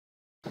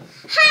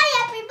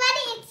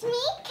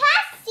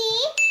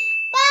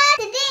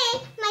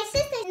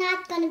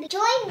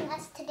joining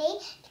us today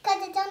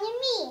because it's only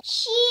me.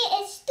 She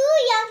is too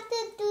young to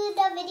do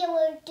the video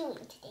we're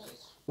doing today.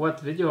 What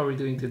video are we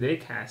doing today,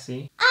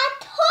 Cassie? A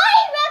toy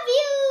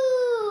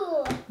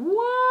review!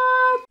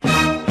 What?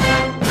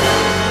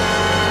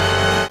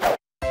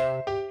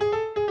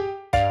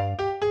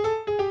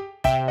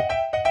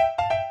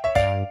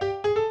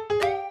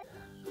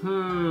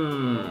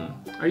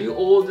 Are you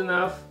old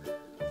enough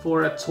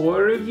for a toy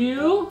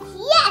review?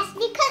 Yes,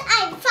 because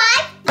I'm 5,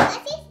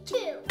 Alessi's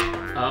 2.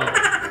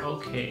 Oh,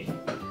 okay.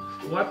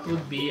 What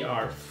would be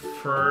our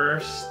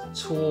first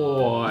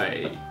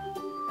toy?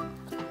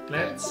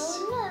 Let's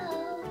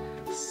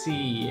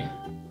see.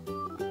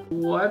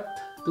 What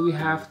do we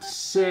have to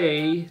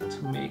say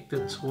to make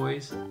the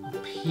toys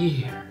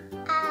appear?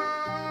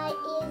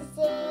 Is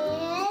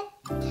it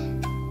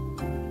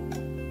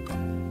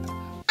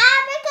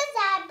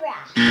abracadabra?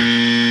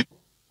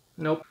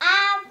 Nope.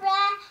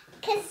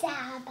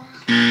 Abracadabra.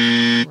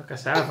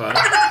 Cassava.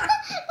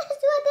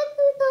 That's what the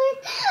food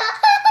is.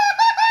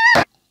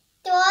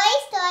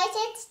 Toys,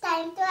 it's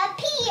time to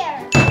appear.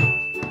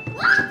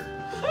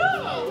 Oh,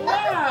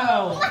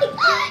 wow! Oh my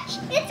gosh,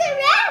 it's a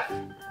ref!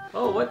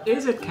 Oh, what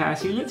is it,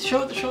 Cassie? Let's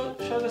show the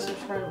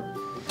subscriber.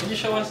 Can you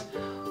show us?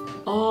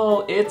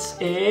 Oh, it's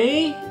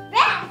a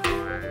Ref!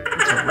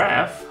 It's a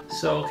ref.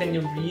 So can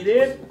you read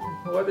it?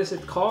 What is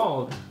it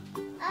called?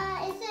 Is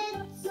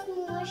it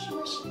Smooshy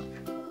Mushy?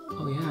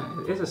 Oh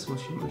yeah, it is a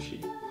Smooshy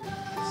Mushy.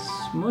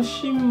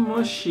 Smooshy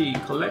Mushy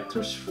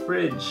Collector's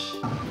Fridge.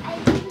 I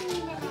need a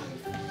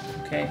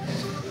knife. Okay.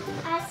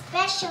 A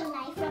special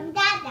knife from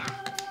Dada.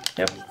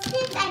 Yep.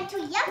 Since I'm too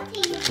young to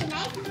use a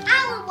knife, I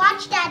will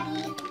watch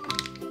Daddy.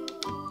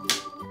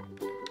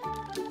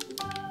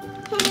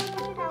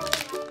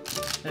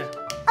 Yeah.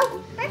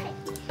 Oh, perfect.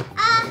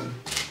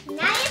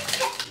 Now it's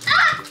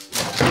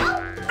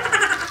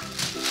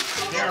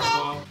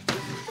Careful.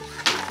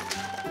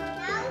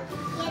 Now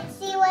let's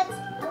see what's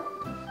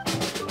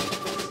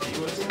See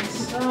what's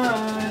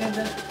inside.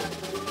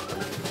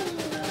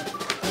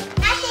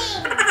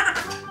 Nothing.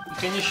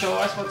 Can you show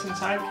us what's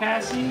inside,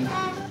 Cassie?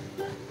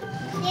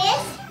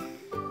 This.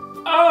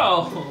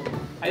 Oh,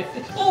 I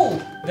think.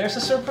 Oh, there's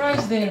a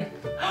surprise there.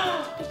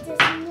 It's a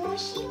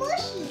Smooshy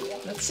Mushy.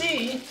 Let's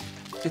see.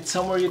 It's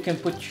somewhere you can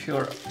put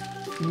your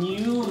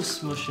new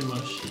Smooshy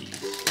Mushy,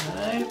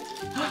 right?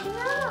 No.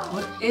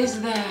 What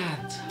is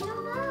that? I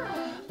don't know.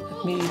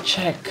 Let me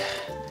check.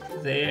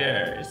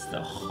 There, it's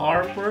the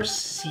Harper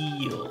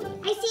seal.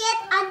 I see it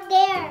on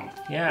there.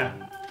 Yeah.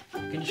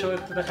 Can you show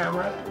it to the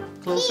camera?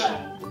 Closer.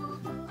 Here.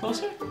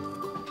 Closer?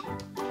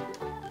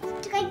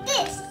 It's like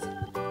this.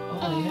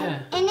 Oh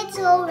yeah. And it's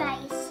low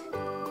rise.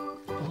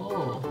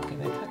 Oh,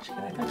 can I touch? Can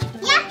I touch? Can I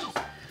Yeah. touch?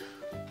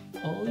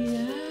 Oh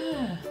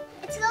yeah.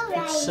 It's low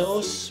rise. It's so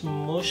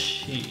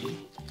smushy.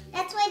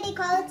 That's why they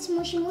call it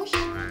Smooshy Mushy.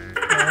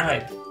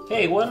 Alright.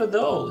 Hey, what are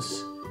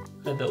those?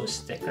 Are those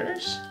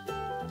stickers?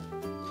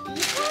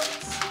 These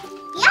ones?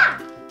 Yeah.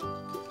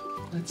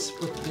 Let's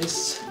put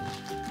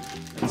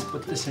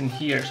this in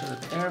here so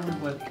that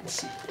everybody can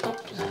see. Oh.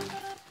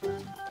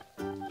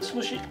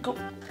 Smushy, go.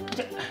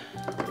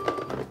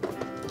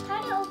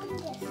 How do you open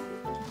this?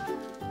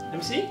 Let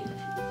me see.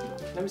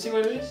 Let me see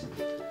what it is.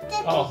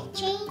 The Oh.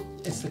 keychain?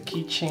 It's the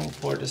keychain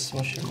for the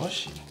Smooshy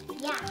Mushy.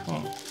 Yeah.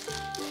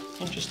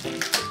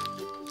 Interesting.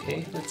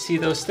 Okay, let's see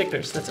those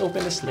stickers. Let's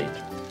open this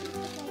later.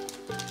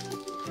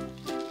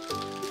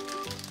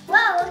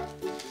 Whoa.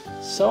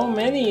 So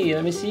many.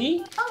 Let me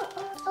see. Oh.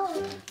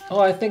 Oh,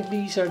 I think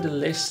these are the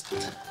list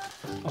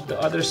of the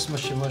other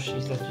Smooshy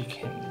Mushies that you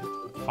can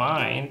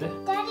find.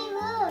 Daddy,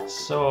 look.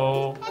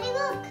 So, Daddy,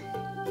 look.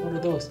 what are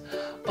those?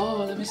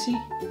 Oh, let me see.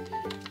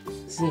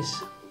 What's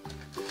this?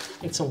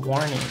 It's a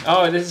warning.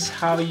 Oh, this is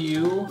how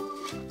you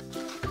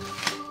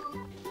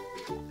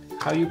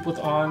put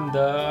on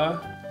the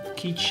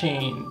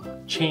keychain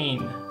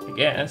I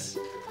guess.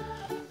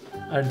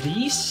 Are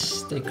these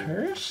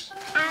stickers?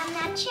 I'm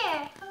not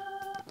sure.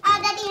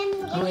 Daddy,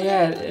 Oh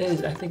yeah, it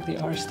is. I think they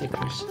are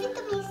stickers. give it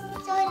to me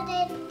so that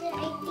I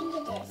think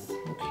it is.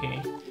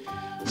 Okay.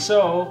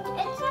 So,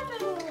 It's not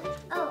really.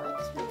 Oh,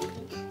 it's really.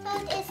 So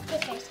it is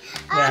stickers.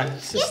 yeah,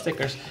 it's the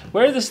stickers.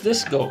 Where does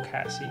this go,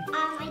 Cassie? I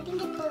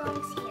think it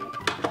belongs here.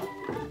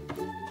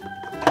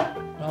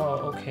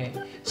 Oh, okay.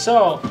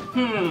 So,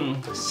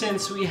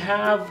 since we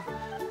have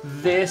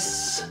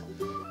this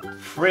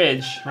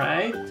fridge,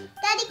 right?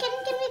 Daddy, can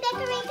we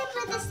decorate it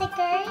with the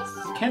stickers?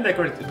 Can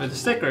decorate it with the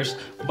stickers,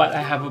 but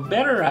I have a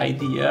better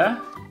idea.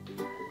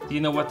 Do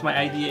you know what my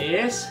idea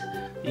is?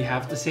 You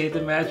have to say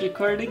the magic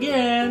word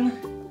again.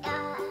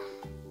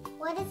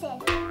 What is it?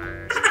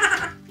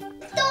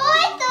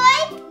 Toy,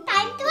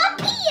 time to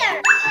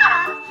appear!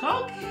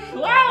 Okay.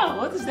 Wow,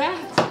 what is that?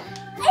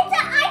 It's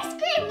an ice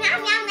cream! Meow,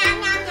 meow, meow,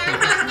 meow, meow,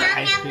 meow,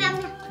 Ice meow, cream. meow,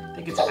 meow. I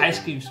think it's ice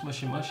cream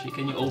Smooshy Mushy.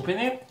 Can you open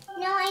it?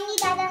 No, I need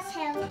Dada's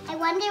help. I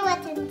wonder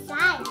what's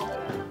inside.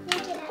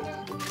 Thank you, Dada.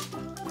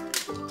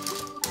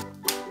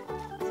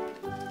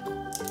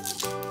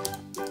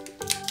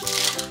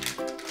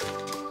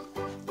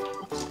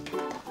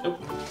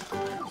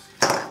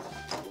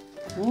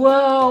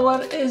 Whoa,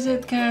 what is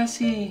it,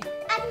 Cassie?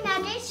 A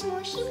another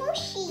Smooshy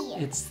Mushy.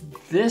 It's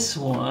this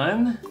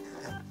one.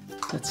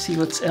 Let's see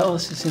what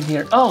else is in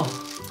here. Oh,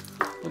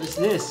 what is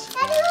this?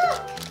 Daddy,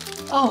 look.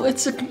 Oh,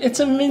 it's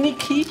a mini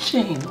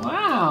keychain.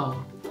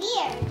 Wow.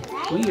 Weird,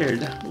 right?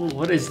 Weird. Ooh,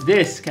 what is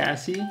this,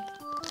 Cassie?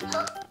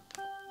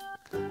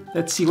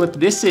 Let's see what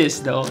this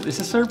is, though. This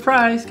is a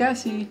surprise,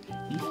 Cassie.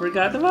 You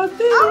forgot about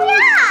this. Oh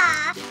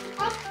yeah.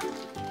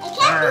 I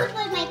can't do it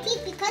with my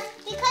teeth because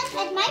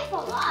it might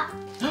fall off.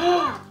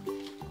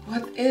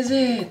 What is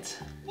it?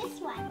 This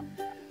one.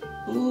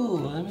 Ooh,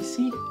 let me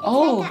see. It's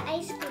Oh, like an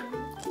ice cream.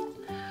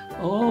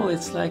 oh,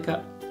 it's like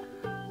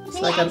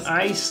an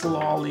ice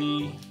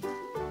lolly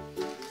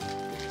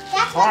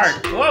That's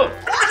heart. Whoa.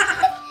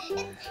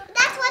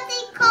 That's what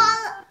they call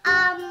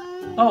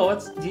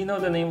Oh, do you know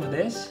the name of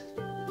this?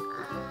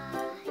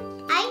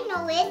 I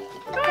know it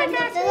from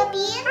the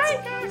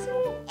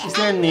Philippines. Is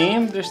there a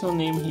name? There's no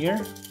name here.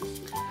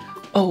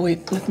 Oh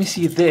wait, let me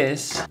see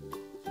this.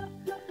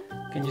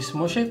 Can you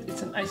smush it?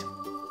 It's an ice.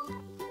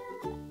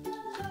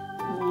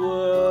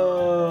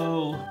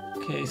 Whoa.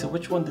 Okay, so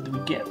which one did we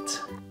get?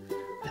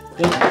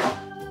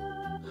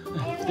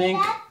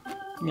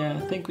 Yeah, I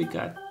think we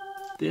got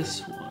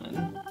this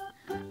one.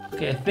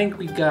 Okay, I think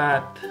we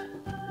got.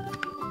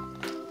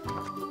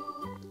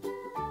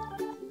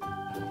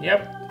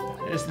 Yep,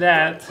 there's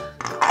that.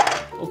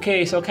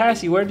 Okay, so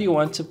Cassie, where do you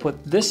want to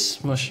put this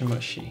Smooshy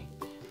Mushy?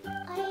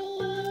 I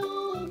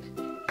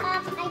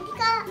think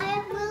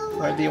I will.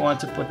 Where do you want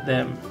to put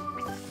them?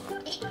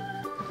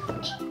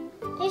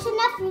 There's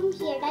enough room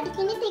here. Daddy,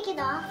 can you take it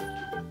off?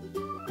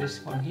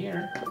 This one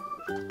here.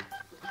 There's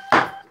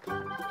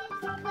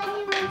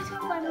plenty room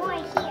for more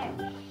here.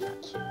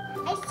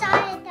 I saw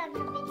it on the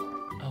video.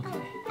 Okay,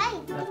 Hi.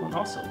 that one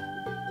also.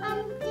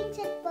 Thinks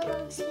it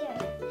belongs here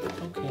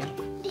Okay,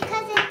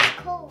 because it's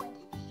cold.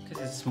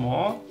 because it's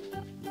small.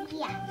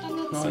 Yeah, and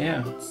it's Oh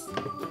yeah. and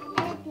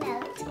it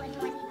melts when you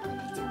put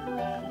it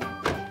somewhere.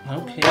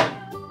 Okay.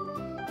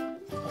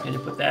 Can you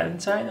put that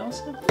inside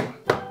also?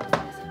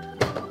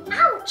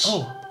 Ouch!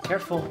 Oh,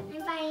 careful.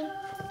 I'm fine.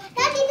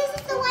 Daddy, this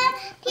is the one.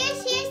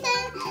 Here's the.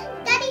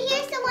 Daddy,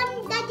 here's the one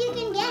that you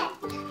can get.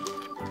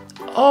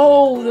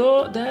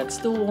 Oh, that's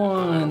the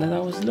one that I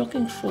was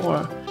looking for.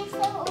 I'm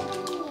still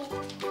opening it.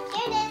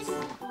 Here it is.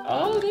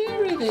 Oh,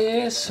 there it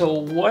is. So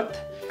what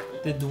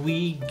did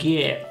we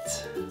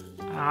get?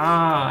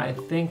 Ah, I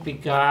think we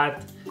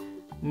got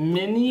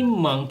Minnie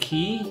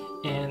Monkey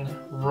and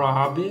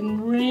Robin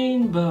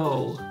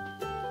Rainbow.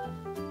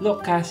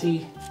 Look,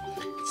 Cassie,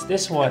 it's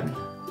this one.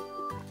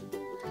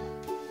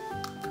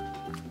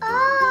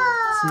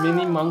 Oh. It's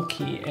Minnie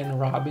Monkey and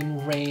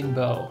Robin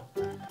Rainbow.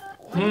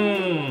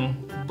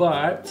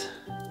 But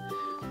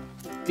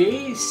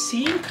they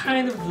seem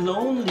kind of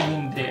lonely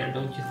in there,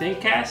 don't you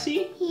think,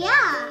 Cassie?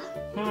 Yeah.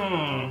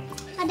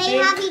 But they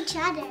have each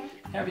other.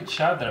 Have each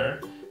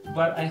other,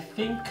 but I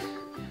think,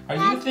 are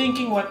you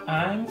thinking what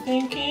I'm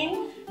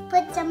thinking?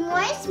 Put some more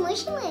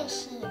Smooshy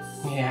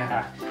Mushies.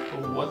 Yeah,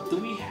 but what do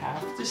we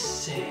have to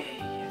say?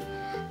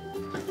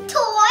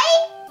 Toy!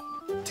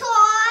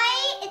 Toy!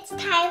 It's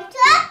time to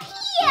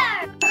appear!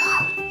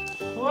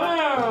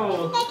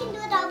 Wow! I can do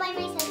it all by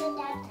myself and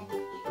Dad.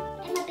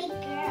 I'm a big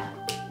girl.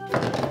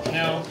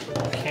 No,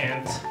 you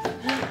can't.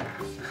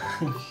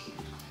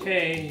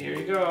 Okay, here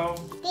you go.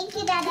 Thank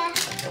you, Dada.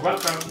 You're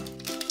welcome.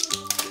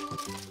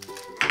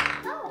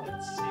 Oh,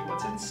 Let's see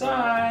what's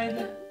inside.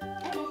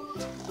 okay.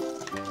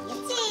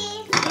 Let's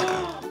see.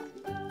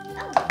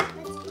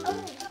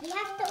 We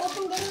have to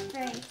open this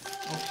first.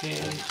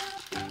 Okay,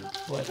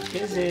 what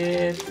is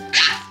it?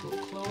 Let's go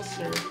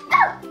closer.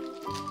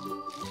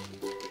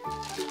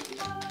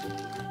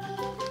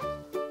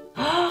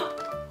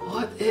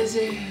 What is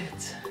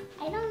it?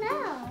 I don't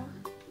know.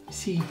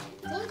 See.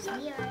 Seems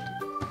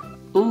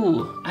weird.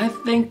 Ooh, I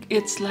think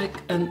it's like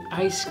an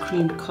ice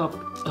cream cup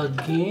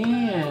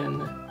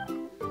again.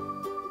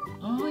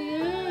 Oh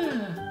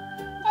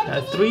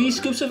yeah. 3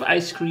 scoops of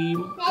ice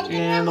cream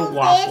and a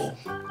waffle.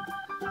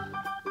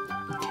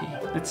 Okay,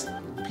 let's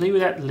play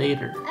with that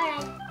later.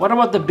 Alright. What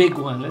about the big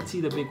one? Let's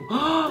see the big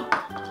one.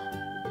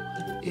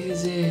 What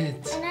is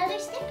it? Another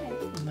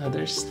sticker.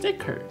 Another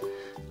sticker.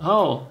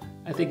 Oh,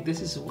 I think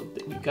this is what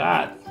we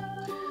got.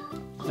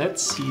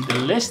 Let's see the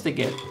list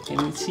again. Can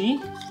you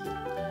see?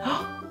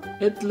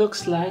 It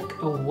looks like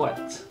a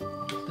what?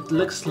 It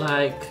looks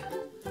like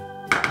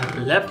a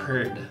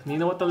leopard. You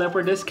know what the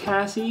leopard is,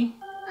 Cassie?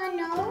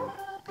 No.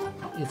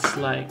 It's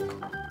like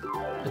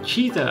a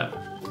cheetah.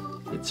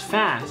 It's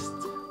fast.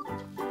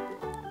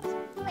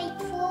 Wait,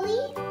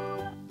 fully?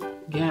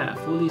 Yeah,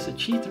 Fully is a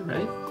cheetah,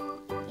 right?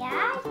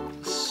 Yeah?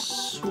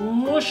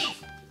 Smoosh.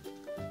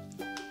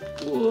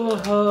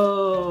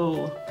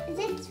 Whoa. Is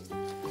it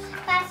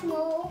fast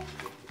move?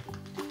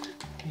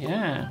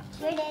 Yeah.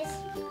 Here it is.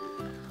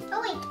 Oh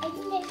wait, I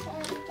think there's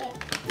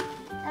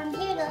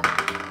here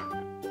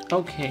though.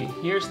 Okay,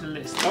 here's the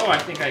list. Oh, I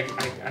think I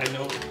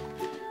know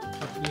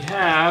what we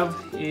have.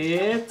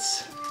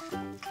 It's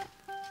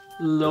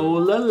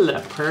Lola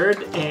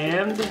Leopard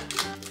and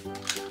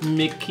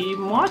Mickey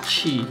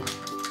Mochi.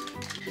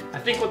 I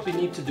think what we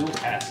need to do,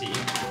 Cassie,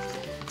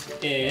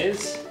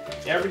 is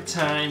every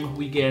time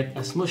we get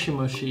a Smooshy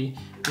Mushy,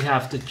 we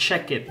have to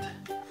check it,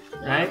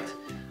 right?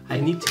 I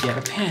need to get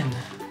a pen.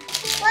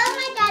 Well,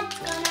 my dad's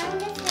gone. I'm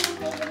just gonna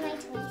play with my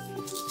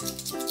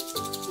toys.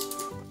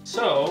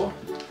 So,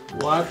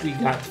 what we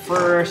got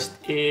first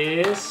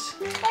is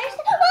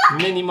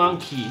Mini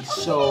Monkey.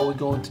 So we're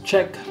going to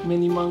check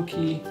Mini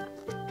Monkey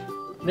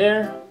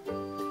there.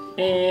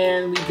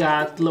 And we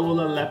got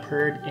Lola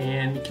Leopard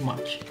and Mickey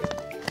Mouse.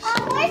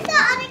 Where's the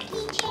other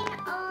keychain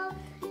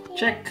of...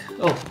 Check.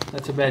 Oh,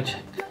 that's a badge.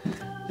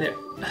 There.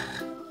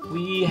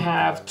 We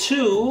have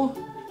 2.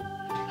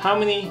 How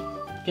many?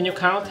 Can you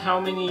count how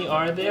many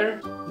are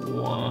there?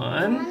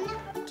 1,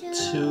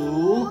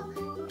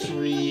 2,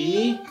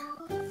 3,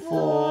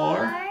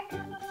 4,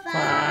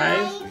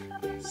 5,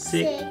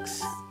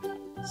 6,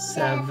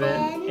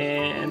 7,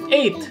 and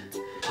 8.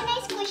 Can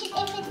I squish it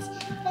if it's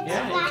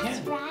Yeah, you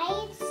last can.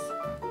 rides?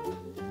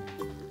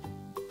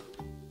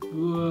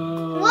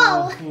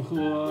 Whoa.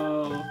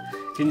 Whoa.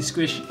 Can you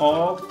squish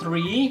all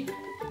 3?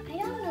 I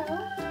don't know.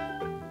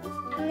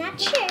 I'm not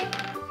sure.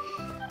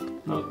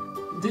 No,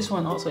 this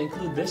one also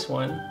include this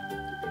one.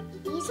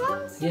 These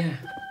ones? Yeah.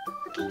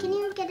 Okay, can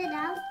you get it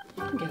out?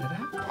 You can get it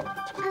out.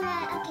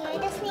 Okay, I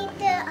just need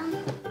to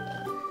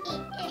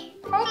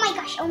oh my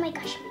gosh, oh my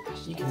gosh, oh my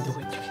gosh. You can do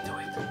it, you can do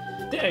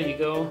it. There you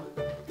go.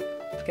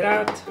 Get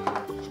out.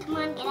 Come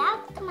on, get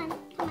out. Come on,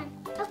 come on.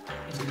 Oh.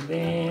 And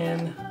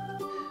then...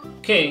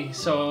 Okay,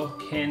 so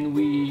can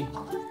we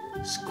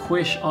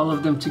squish all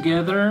of them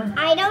together?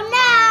 I don't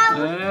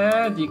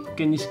know.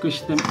 Can you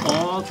squish them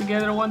all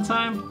together one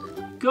time?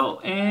 Go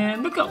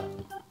and let go.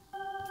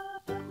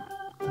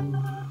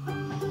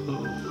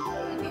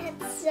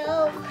 That's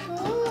so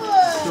cool.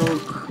 So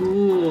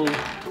cool.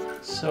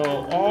 So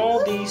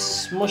all these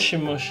Smooshy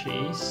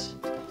Mushies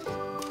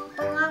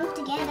Belong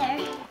together.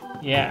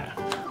 Yeah.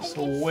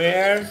 So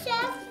where? Just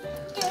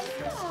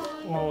this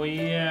one. Oh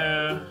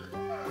yeah.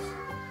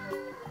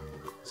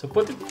 So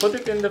put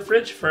it in the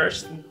fridge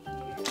first.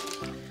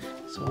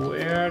 So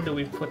where do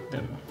we put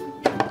them?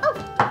 Oh.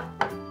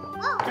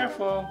 Oh.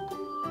 Careful.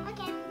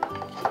 Okay.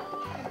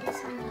 Put this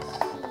one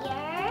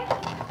here.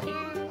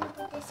 And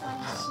put this one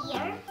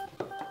here.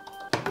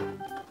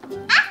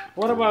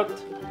 What about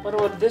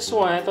this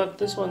one? I thought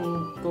this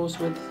one goes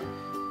with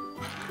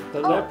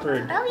the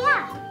leopard. Oh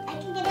yeah. I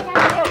can get it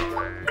out here.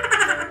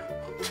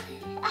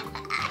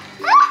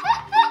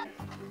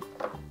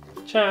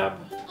 Chop.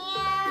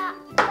 Yeah,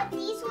 but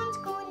these ones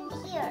go in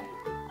here.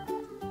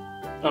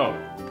 Oh.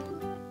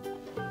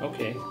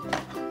 Okay.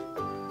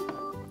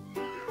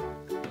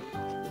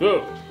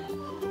 Go.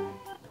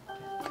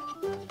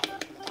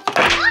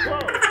 Whoa.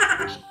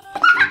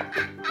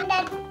 And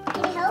then,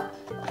 can you help?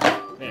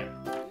 There.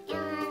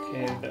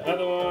 Okay, the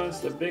other ones,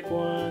 the big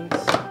ones,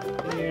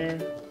 here.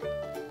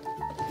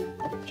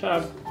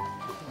 Chop.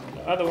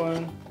 The other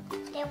one.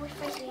 Then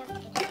first we have to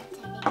get it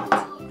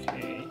outside.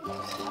 Okay.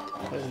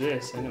 What's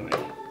this anyway?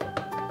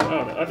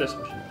 Oh, the other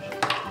Smooshy Mushy.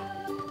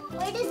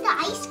 Where does the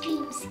ice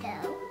creams go?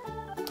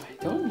 I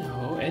don't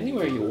know.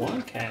 Anywhere you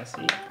want,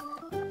 Cassie.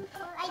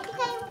 I think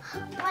I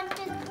want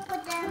to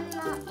put them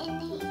in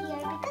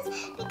here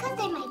because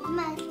they might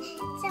melt.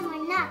 Some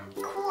are not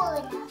cool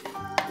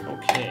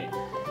enough. Okay.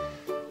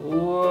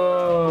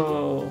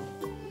 Whoa.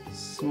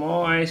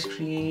 Small ice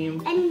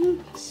cream.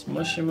 And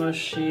Smooshy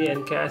Mushy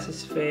and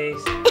Cassie's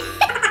face.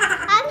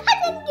 I'm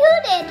not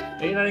included.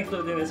 Are you not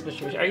included in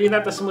Smooshy Mushy? Are you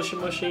not the Smooshy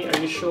Mushy? Are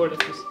you sure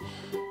that you...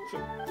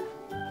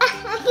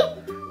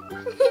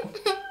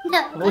 No.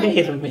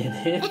 Wait a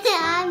minute.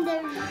 I'm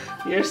the...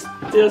 You're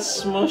still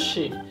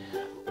Smooshy.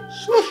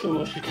 Smooshy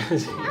Mushy,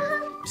 Cassie.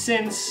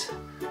 Since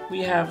we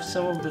have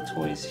some of the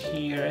toys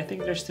here, I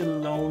think they're still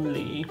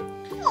lonely.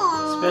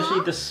 Aww.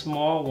 Especially the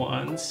small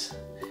ones.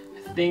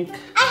 I think...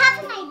 I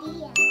have an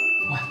idea.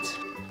 What?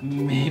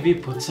 Maybe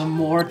put some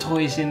more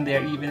toys in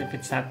there, even if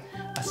it's not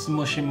a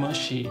Smooshy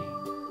Mushy.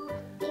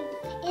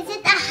 Is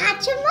it a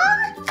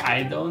Hatchimal?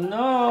 I don't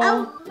know.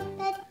 Oh,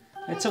 that...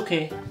 It's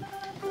okay.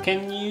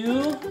 Can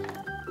you...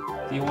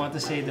 Do you want to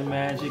say the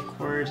magic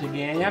words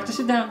again? You have to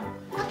sit down.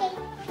 Okay.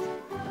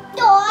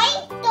 Toy,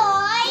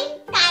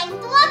 time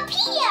to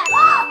appear.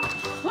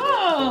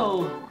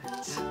 Oh!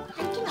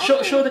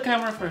 Show the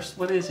camera first.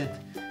 What is it?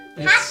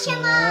 It's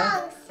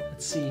Hatchimals.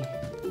 let's see.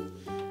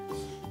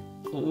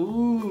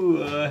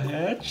 Ooh, a Give me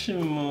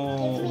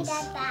Hatchimals.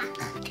 that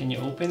back. Can you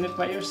open it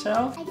by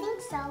yourself? I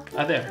think so.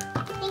 Ah, there.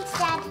 Thanks,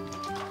 Dad.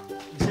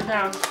 Sit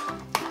down.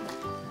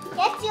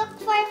 Let's look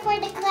for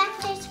the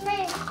collectors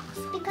first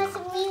because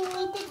we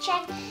need to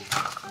check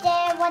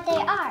what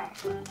they are.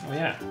 Oh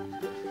yeah.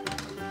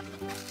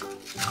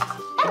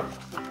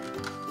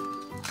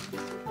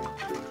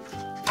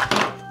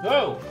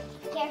 Whoa!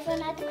 Careful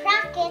not to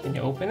crack it. Can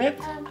you open it?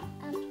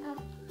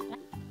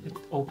 It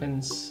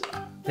opens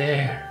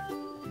there.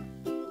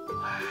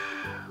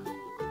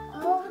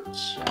 Oh,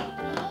 chair.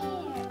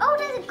 Oh,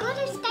 the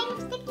glitter's kind of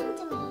sticking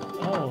to me.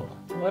 Oh,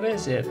 what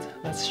is it?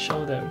 Let's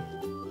show them.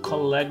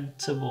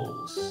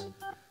 Collectibles.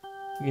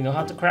 You know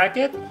how to crack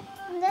it?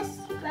 I'm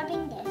just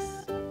rubbing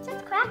this. It's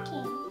not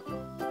cracking.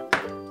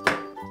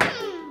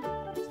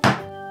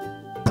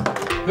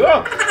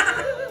 Oh!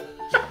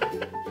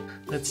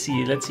 Let's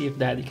see if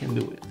Daddy can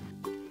do it.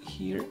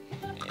 Here.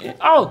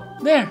 Oh,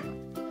 there!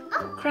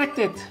 Oh. Cracked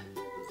it.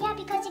 Yeah,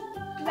 because you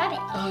rub it.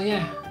 Oh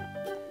yeah.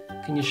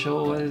 Can you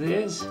show what it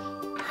is?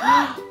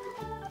 I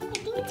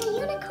think it's a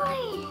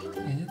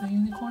unicorn. Is it a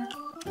unicorn?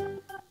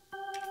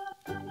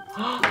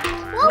 Whoa.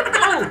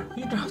 Oh!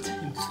 You dropped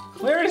it.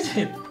 Where is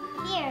it?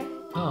 Here.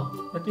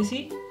 Oh, let me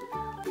see.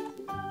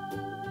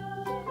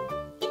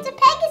 It's a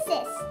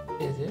Pegasus.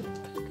 Is it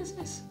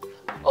Pegasus?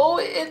 Oh,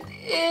 it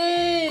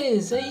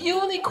is a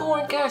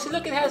unicorn, Cassie.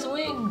 Look, it has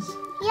wings.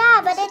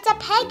 Yeah, but it's a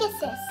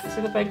Pegasus. Is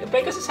it a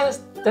Pegasus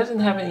doesn't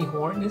have any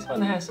horn. This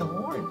one has a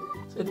horn.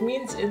 So it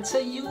means it's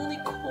a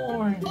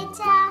unicorn. It's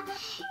a,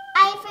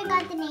 I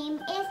forgot the name.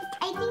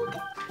 I think,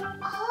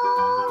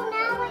 oh,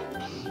 now I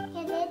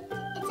get it.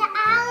 It's an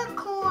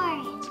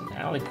alicorn. It's an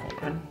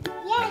alicorn.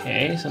 Yes.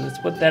 Okay, so let's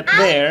put that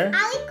there.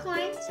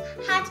 Alicorns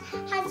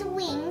has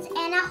wings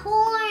and a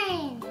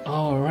horn.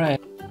 All right.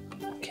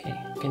 Okay,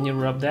 can you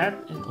rub that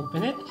and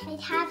open it? I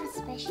have a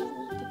special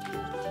way to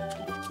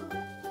do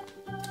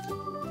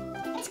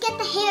it. Let's get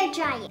the hair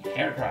dryer.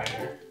 Hair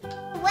dryer.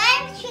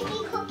 Where should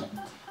we hook it?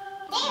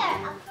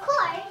 There, of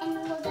course. And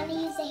we're gonna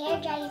use the hair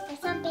dryer for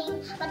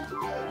something. But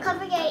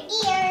cover your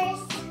ears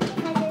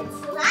because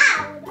it's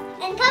loud.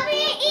 And cover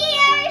your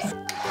ears.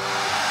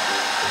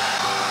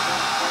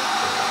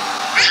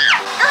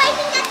 Ah! Oh, I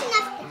think that's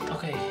enough.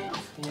 Okay,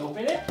 can you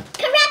open it?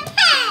 Correct.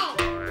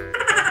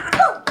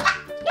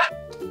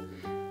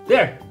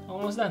 There,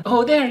 almost done.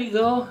 Oh, there you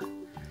go.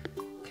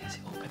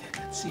 Cassie, open it.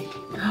 Let's see.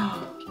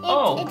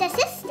 Oh, It's a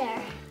sister.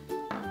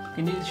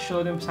 can you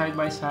show them side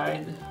by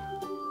side?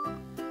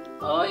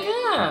 Oh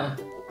yeah.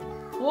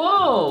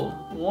 Whoa.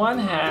 One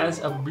has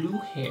a blue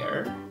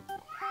hair.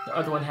 The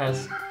other one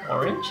has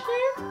orange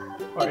hair?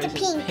 Or It's is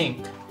pink. it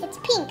pink? It's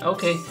pink.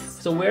 Okay,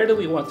 so where do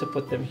we want to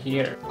put them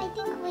here? I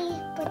think we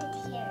put it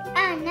here.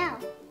 Ah, no.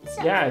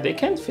 So, Yeah, they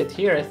can fit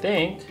here, I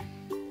think.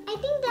 I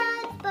think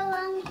that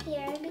belongs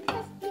here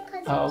because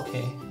Oh,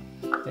 okay.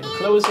 Then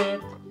close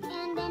it.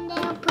 and then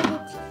they'll put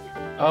it.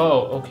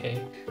 Oh,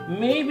 okay.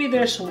 Maybe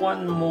there's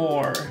one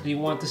more. Do you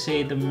want to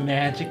say the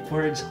magic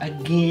words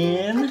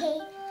again? Okay.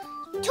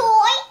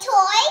 Toy,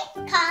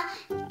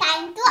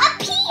 time to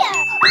appear.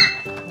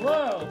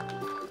 Whoa.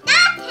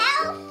 That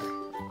help.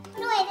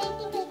 No, I don't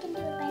think I can do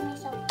it by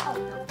myself.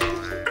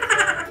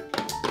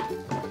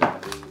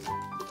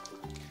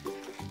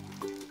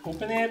 Oh.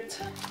 Open it.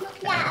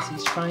 Yeah.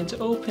 He's trying to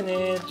open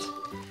it.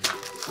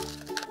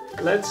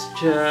 Let's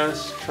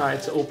just try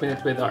to open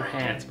it with our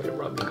hands by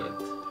rubbing it.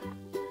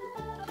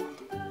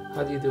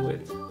 How do you do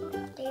it?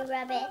 They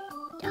rub it.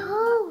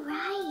 Oh,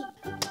 right.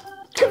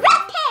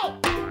 Correct.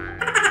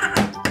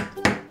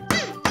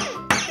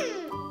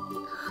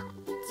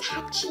 It's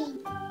hatching.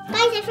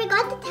 Guys, I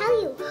forgot to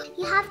tell you.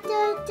 You have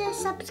to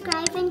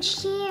subscribe and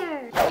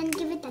share and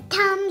give it a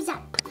thumbs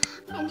up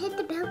and hit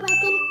the bell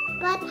button.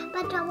 But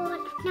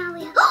now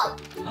we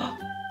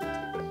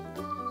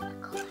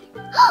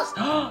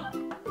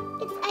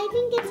I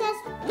think it says.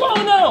 Whoa,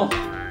 no!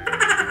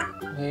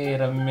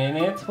 Wait a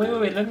minute.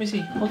 Wait. Let me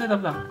see. Hold it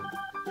up lang.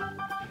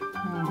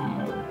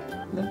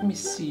 Let me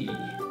see.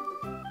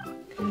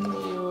 Can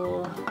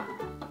you...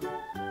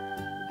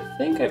 I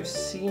think I've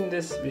seen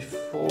this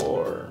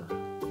before.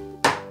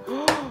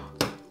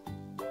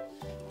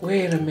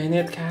 Wait a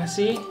minute,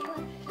 Cassie.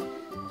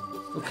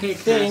 Okay,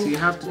 Cassie, you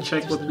have to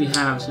check what we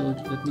have. So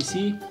let me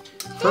see.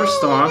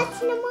 First That's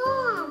the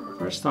mom.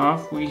 First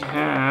off, we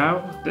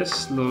have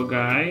this little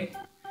guy.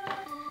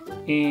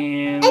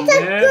 And It's a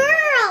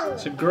girl.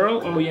 It's a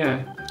girl? Oh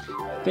yeah.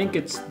 I think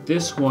it's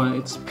this one.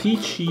 It's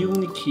Peach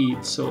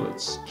Unikid. So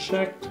let's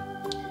check.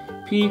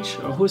 Peach.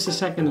 Oh, who's the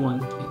second one?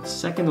 The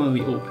second one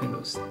we opened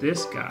was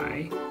this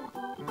guy.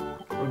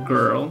 Or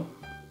girl.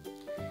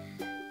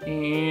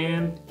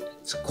 And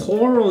it's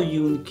Coral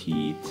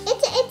Unikid.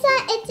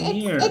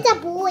 It's a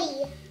boy.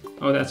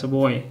 Oh, that's a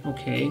boy.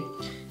 Okay.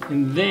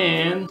 And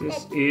then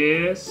this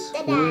is...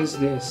 Who is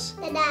this?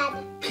 The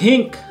dad.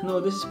 Pink! No,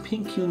 this is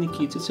Pink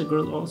Unikid. It's a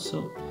girl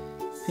also.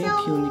 Pink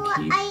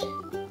Unikid.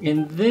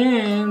 And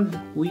then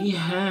we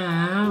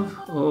have...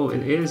 Oh,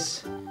 it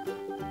is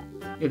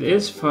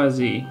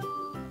fuzzy.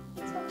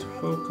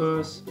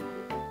 Focus.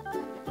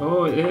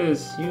 Oh, it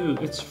is.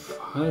 It's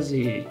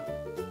fuzzy.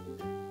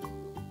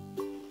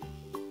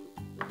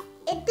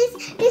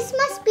 This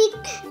must be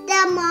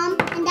the mom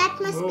and that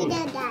must be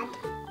the dad.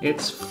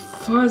 It's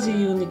fuzzy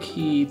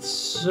Unikid.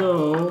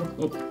 So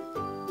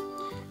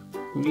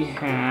we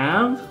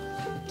have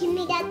Give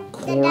me that.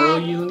 Coral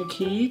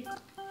Unikid,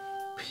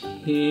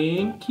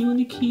 Pink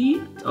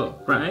Unikid. Oh,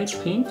 right,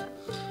 pink.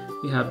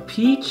 We have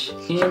Peach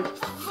and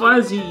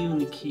Fuzzy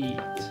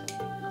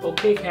Unikid.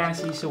 Okay,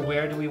 Cassie. So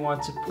where do we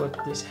want to put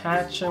this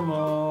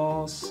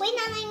Hatchimals? Wait,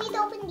 Nana, I need to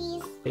open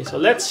these. Okay, so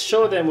let's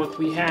show them what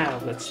we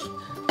have. Let's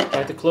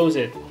try to close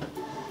it.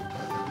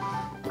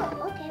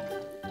 Oh, okay.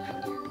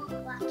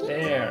 And walk it.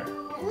 There.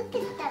 Look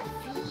at that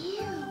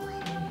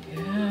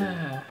view.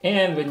 Yeah.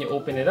 And when you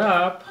open it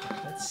up,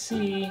 let's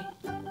see.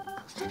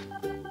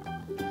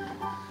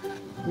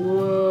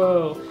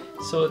 Whoa.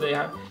 So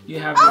you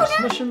have your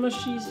Smooshy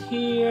Mushies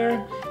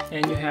here,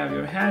 and you have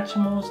your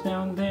Hatchimals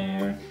down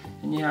there,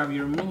 and you have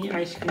your mini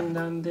ice cream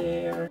down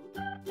there.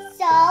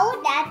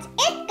 So that's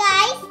it,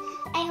 guys.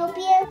 I hope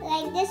you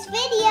like this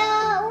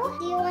video.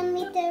 Do you want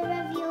me to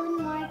review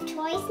more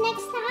toys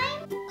next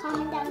time?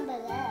 Comment down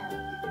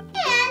below.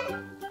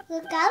 And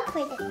look out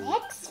for the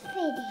next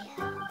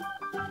video.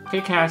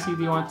 Okay, Cassie,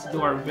 do you want to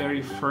do our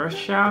very first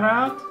shout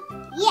out?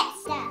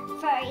 Yes, the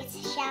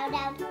first shout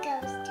out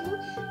goes to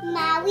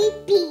Maui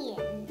Bean.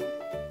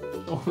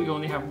 Oh, we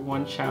only have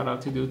one shout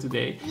out to do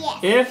today.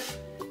 Yes.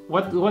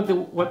 What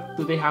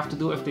do they have to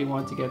do if they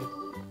want to get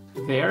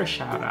their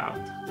shout out?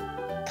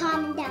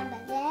 Comment down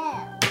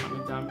below.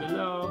 Comment down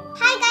below.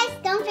 Hi guys,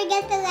 don't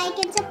forget to like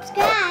and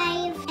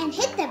subscribe and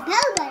hit the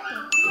bell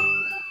button.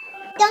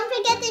 Don't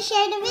forget to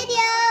share the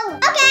video.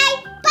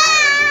 Okay, bye!